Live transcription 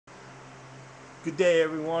Good day,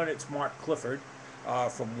 everyone. It's Mark Clifford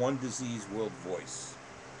from One Disease World Voice.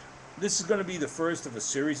 This is going to be the first of a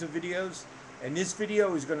series of videos, and this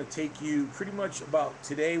video is going to take you pretty much about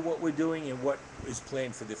today, what we're doing, and what is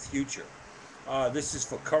planned for the future. This is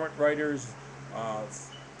for current writers, uh,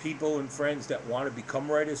 people and friends that want to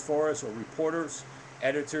become writers for us, or reporters,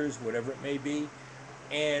 editors, whatever it may be.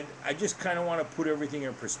 And I just kind of want to put everything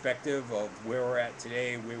in perspective of where we're at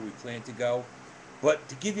today, where we plan to go. But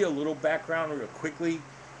to give you a little background real quickly,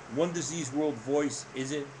 One Disease World Voice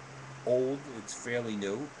isn't old, it's fairly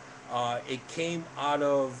new. It came out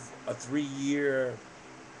of a 3 year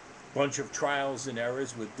bunch of trials and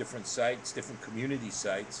errors with different sites, different community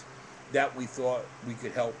sites, that we thought we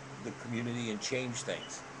could help the community and change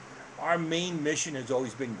things. Our main mission has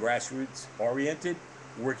always been grassroots oriented,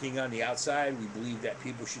 working on the outside. We believe that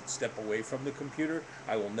people should step away from the computer.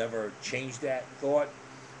 I will never change that thought.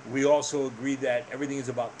 We also agree that everything is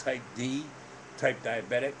about type D, type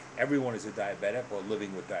diabetic. Everyone is a diabetic or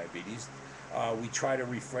living with diabetes. We try to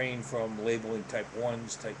refrain from labeling type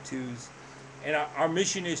 1s, type 2s. And our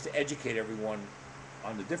mission is to educate everyone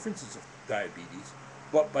on the differences of diabetes,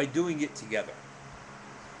 but by doing it together.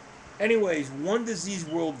 Anyways, One Disease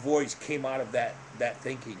World Voice came out of that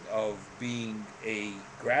thinking of being a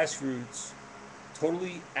grassroots,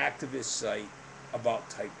 totally activist site about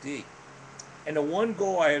type D. And the one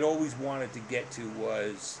goal I had always wanted to get to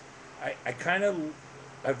was I kind of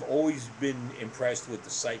have always been impressed with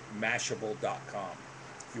the site Mashable.com.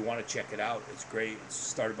 If you want to check it out, it's great. It's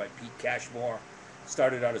started by Pete Cashmore.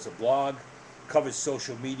 Started out as a blog, covers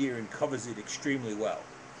social media and covers it extremely well.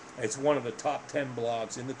 It's one of the top 10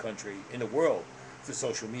 blogs in the country, in the world, for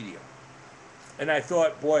social media. And I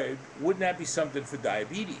thought, boy, wouldn't that be something for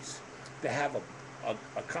diabetes to have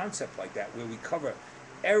a concept like that where we cover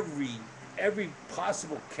every every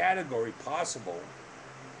possible category possible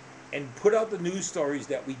and put out the news stories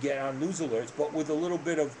that we get on news alerts, but with a little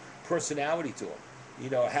bit of personality to them. You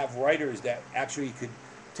know, have writers that actually could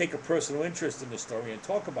take a personal interest in the story and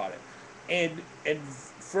talk about it, and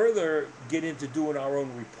further get into doing our own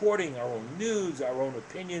reporting, our own news, our own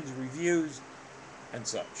opinions, reviews, and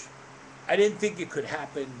such. I didn't think it could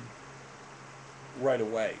happen right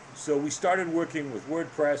away, so we started working with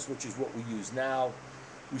WordPress, which is what we use now.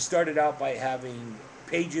 We started out by having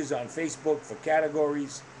pages on Facebook for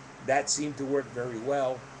categories. That seemed to work very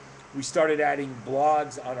well. We started adding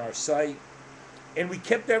blogs on our site, and we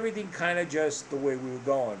kept everything kind of just the way we were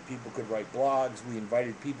going. People could write blogs. We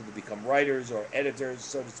invited people to become writers or editors,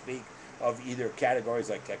 so to speak, of either categories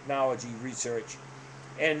like technology, research.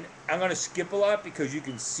 And I'm going to skip a lot because you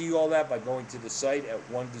can see all that by going to the site at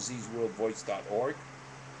onediseaseworldvoice.org.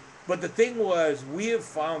 But the thing was, we have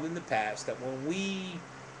found in the past that when we,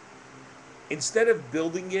 instead of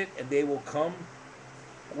building it and they will come,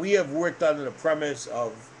 we have worked on the premise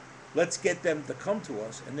of let's get them to come to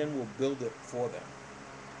us and then we'll build it for them.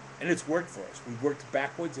 And it's worked for us. We've worked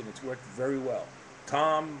backwards and it's worked very well.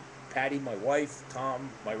 Tom, Patty, my wife, Tom,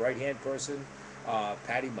 my right hand person,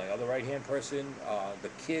 Patty, my other right hand person, the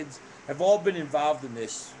kids have all been involved in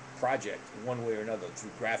this project in one way or another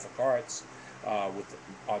through graphic arts. With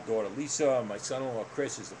our daughter Lisa, my son-in-law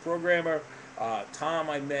Chris is the programmer. Tom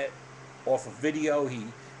I met off of video. He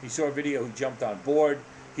saw a video, he jumped on board.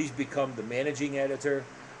 He's become the managing editor.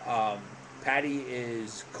 Um, Patty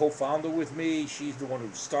is co-founder with me. She's the one who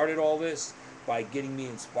started all this by getting me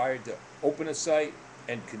inspired to open a site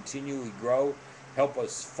and continually grow, help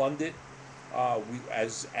us fund it.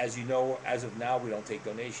 As you know, as of now, we don't take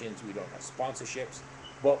donations, we don't have sponsorships,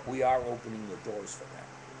 but we are opening the doors for that.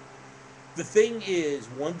 The thing is,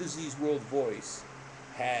 One Disease World Voice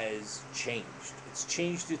has changed. It's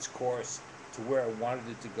changed its course to where I wanted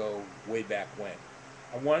it to go way back when.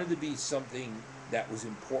 I wanted to be something that was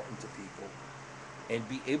important to people and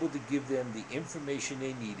be able to give them the information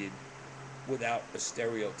they needed without a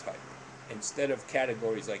stereotype. Instead of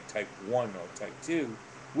categories like type 1 or type 2,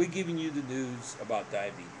 we're giving you the news about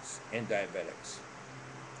diabetes and diabetics.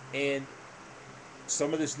 And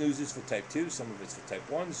some of this news is for type 2, some of it's for type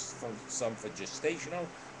 1, some for gestational,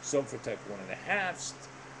 some for type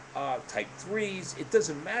 1.5, type 3s. It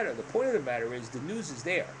doesn't matter. The point of the matter is the news is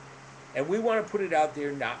there. And we want to put it out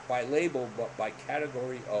there not by label, but by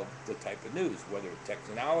category of the type of news, whether it's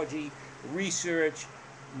technology, research,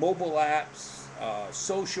 mobile apps,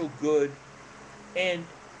 social good. And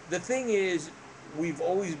the thing is, we've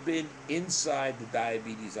always been inside the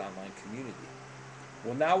diabetes online community.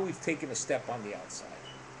 Well, now we've taken a step on the outside.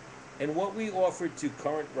 And what we offer to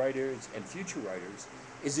current writers and future writers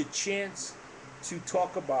is a chance to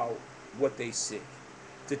talk about what they see,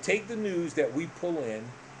 to take the news that we pull in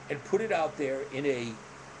and put it out there in a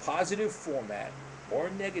positive format or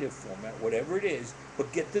a negative format, whatever it is,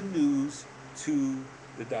 but get the news to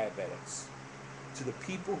the diabetics, to the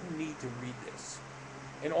people who need to read this,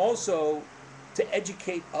 and also to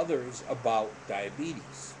educate others about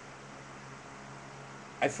diabetes.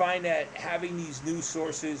 I find that having these news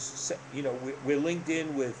sources, you know, we're linked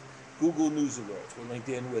in with Google News Alerts, we're linked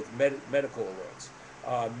in with medical alerts,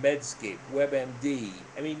 Medscape, WebMD.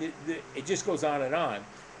 I mean, it just goes on,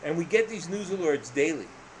 and we get these news alerts daily.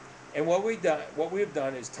 And what we have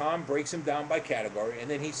done is Tom breaks them down by category, and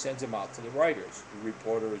then he sends them out to the writers, the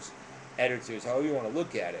reporters, editors, however you want to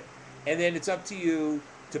look at it. And then it's up to you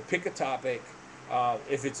to pick a topic.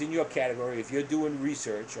 If it's in your category, if you're doing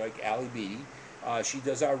research, like Ali Beatty, she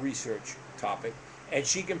does our research topic, and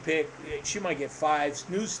she can pick. She might get 5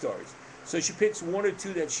 news stories, so she picks 1 or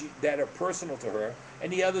 2 that are personal to her,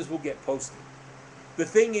 and the others will get posted. The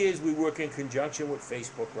thing is, we work in conjunction with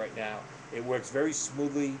Facebook right now. It works very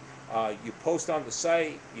smoothly. You post on the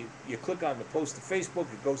site, you click on the post to Facebook,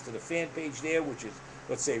 it goes to the fan page there, which is,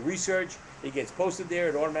 let's say, research. It gets posted there,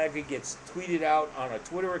 it automatically gets tweeted out on a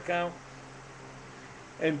Twitter account,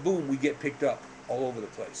 and boom, we get picked up all over the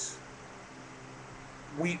place.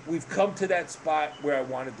 We've come to that spot where I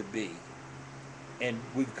wanted to be, and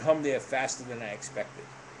we've come there faster than I expected.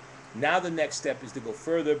 Now the next step is to go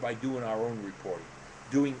further by doing our own reporting,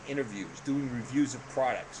 doing interviews, doing reviews of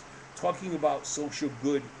products, talking about social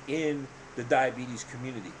good in the diabetes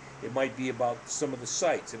community. It might be about some of the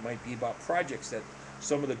sites. It might be about projects that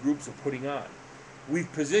some of the groups are putting on.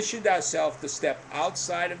 We've positioned ourselves to step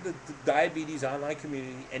outside of the diabetes online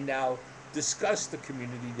community and now discuss the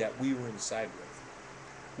community that we were inside with.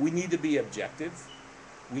 We need to be objective.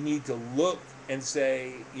 We need to look and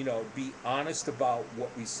say, you know, be honest about what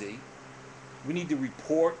we see. We need to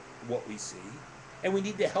report what we see. And we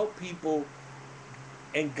need to help people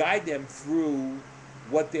and guide them through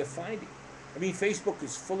what they're finding. I mean, Facebook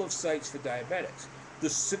is full of sites for diabetics.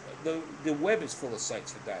 The web is full of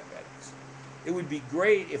sites for diabetics. It would be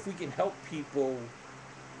great if we can help people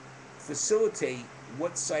facilitate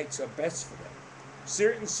what sites are best for them.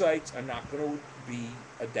 Certain sites are not going to be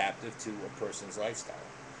adaptive to a person's lifestyle.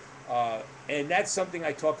 And that's something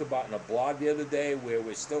I talked about in a blog the other day, where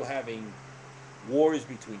we're still having wars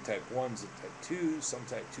between type 1s and type 2s. Some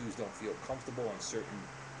type 2s don't feel comfortable in certain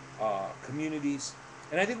communities.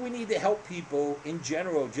 And I think we need to help people in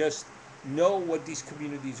general just know what these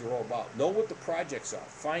communities are all about. Know what the projects are.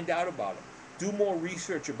 Find out about them. Do more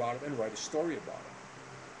research about them and write a story about them.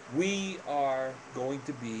 We are going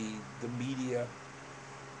to be the media,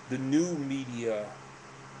 the new media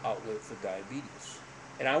outlet for diabetes.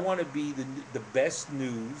 And I want to be the best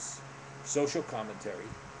news, social commentary,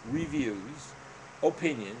 reviews,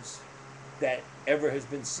 opinions that ever has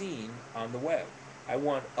been seen on the web. I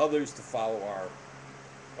want others to follow our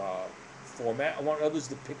format. I want others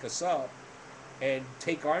to pick us up and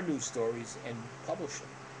take our news stories and publish them.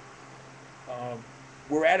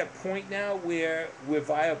 We're at a point now where we're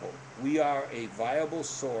viable. We are a viable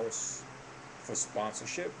source for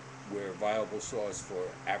sponsorship. We're a viable source for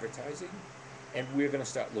advertising. And we're going to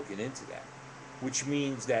start looking into that, which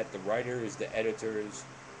means that the writers, the editors,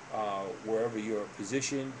 wherever you're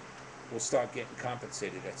positioned, will start getting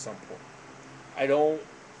compensated at some point. I don't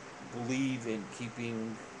believe in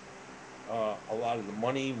keeping a lot of the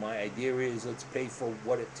money. My idea is let's pay for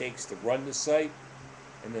what it takes to run the site,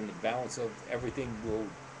 and then the balance of everything will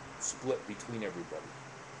split between everybody.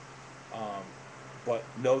 But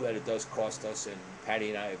know that it does cost us, and Patty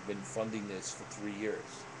and I have been funding this for 3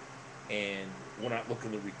 years. And we're not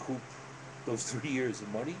looking to recoup those 3 years of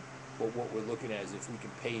money, but what we're looking at is if we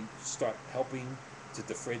can start helping to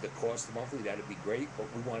defray the cost monthly, that'd be great, but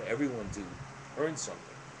we want everyone to earn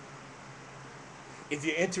something. If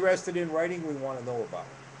you're interested in writing, we want to know about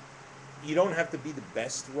it. You don't have to be the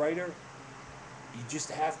best writer. You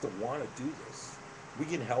just have to want to do this. We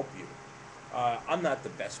can help you. I'm not the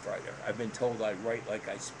best writer. I've been told I write like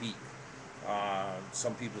I speak.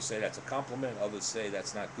 Some people say that's a compliment. Others say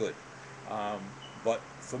that's not good. But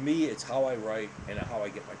for me, it's how I write and how I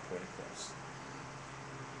get my point across.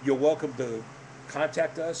 You're welcome to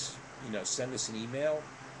contact us. Send us an email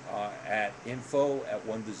at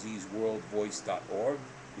info@1dwvHQ's.org.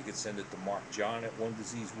 You can send it to Mark John at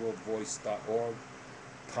 1dwvHQ's.org.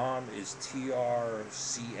 Tom is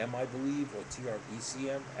TRCM, I believe, or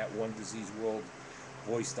TRECM at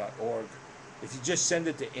 1dwvHQ's.org. If you just send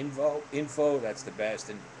it to info, that's the best,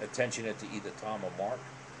 and attention it to either Tom or Mark,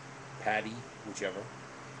 Patty, whichever.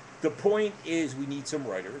 The point is we need some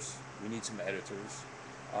writers. We need some editors.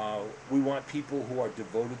 We want people who are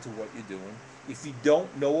devoted to what you're doing. If you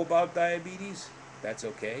don't know about diabetes, that's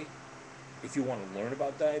okay. If you want to learn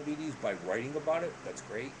about diabetes by writing about it, that's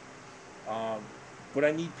great. Um, but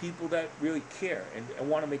I need people that really care and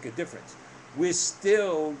want to make a difference. We're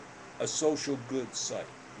still a social good site.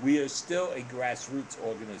 We are still a grassroots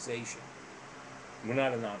organization. We're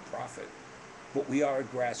not a nonprofit, but we are a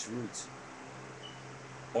grassroots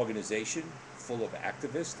organization full of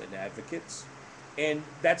activists and advocates. And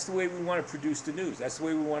that's the way we want to produce the news. That's the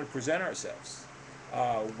way we want to present ourselves.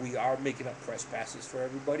 We are making up press passes for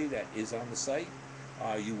everybody that is on the site.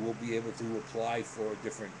 You will be able to apply for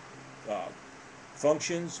different uh,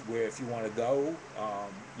 functions where if you want to go,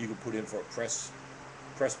 you can put in for a press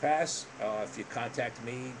pass. If you contact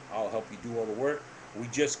me, I'll help you do all the work. We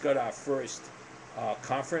just got our first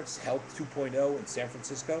conference, Health 2.0 in San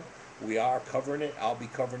Francisco. We are covering it. I'll be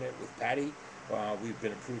covering it with Patty. We've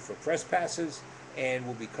been approved for press passes, and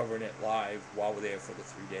we'll be covering it live while we're there for the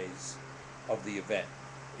 3 days of the event.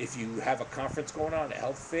 If you have a conference going on, a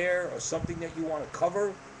health fair, or something that you want to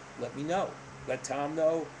cover, let me know. Let Tom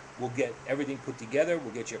know. We'll get everything put together.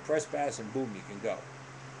 We'll get you a press pass, and boom, you can go.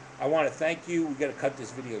 I want to thank you. We got to cut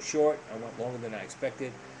this video short. I went longer than I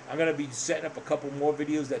expected. I'm going to be setting up a couple more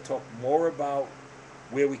videos that talk more about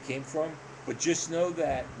where we came from. But just know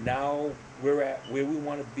that now we're at where we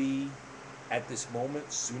want to be at this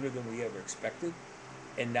moment sooner than we ever expected.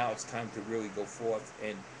 And now it's time to really go forth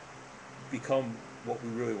and become what we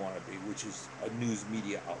really want to be, which is a news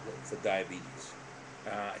media outlet for diabetes.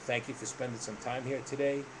 I thank you for spending some time here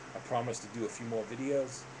today. I promise to do a few more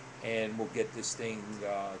videos, and we'll get this thing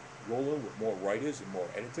rolling with more writers and more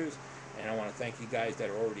editors. And I want to thank you guys that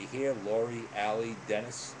are already here, Lori, Allie,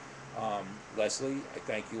 Dennis, Leslie. I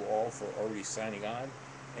thank you all for already signing on.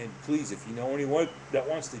 And please, if you know anyone that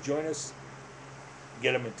wants to join us,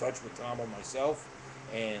 get them in touch with Tom or myself,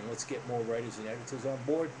 and let's get more writers and editors on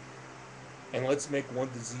board. And let's make One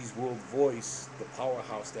Disease World Voice the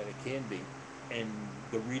powerhouse that it can be, and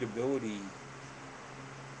the readability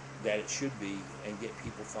that it should be, and get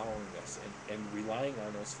people following us and relying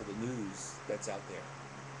on us for the news that's out there.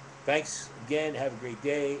 Thanks again. Have a great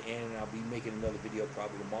day, and I'll be making another video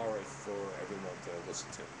probably tomorrow for everyone to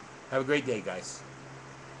listen to. Have a great day, guys.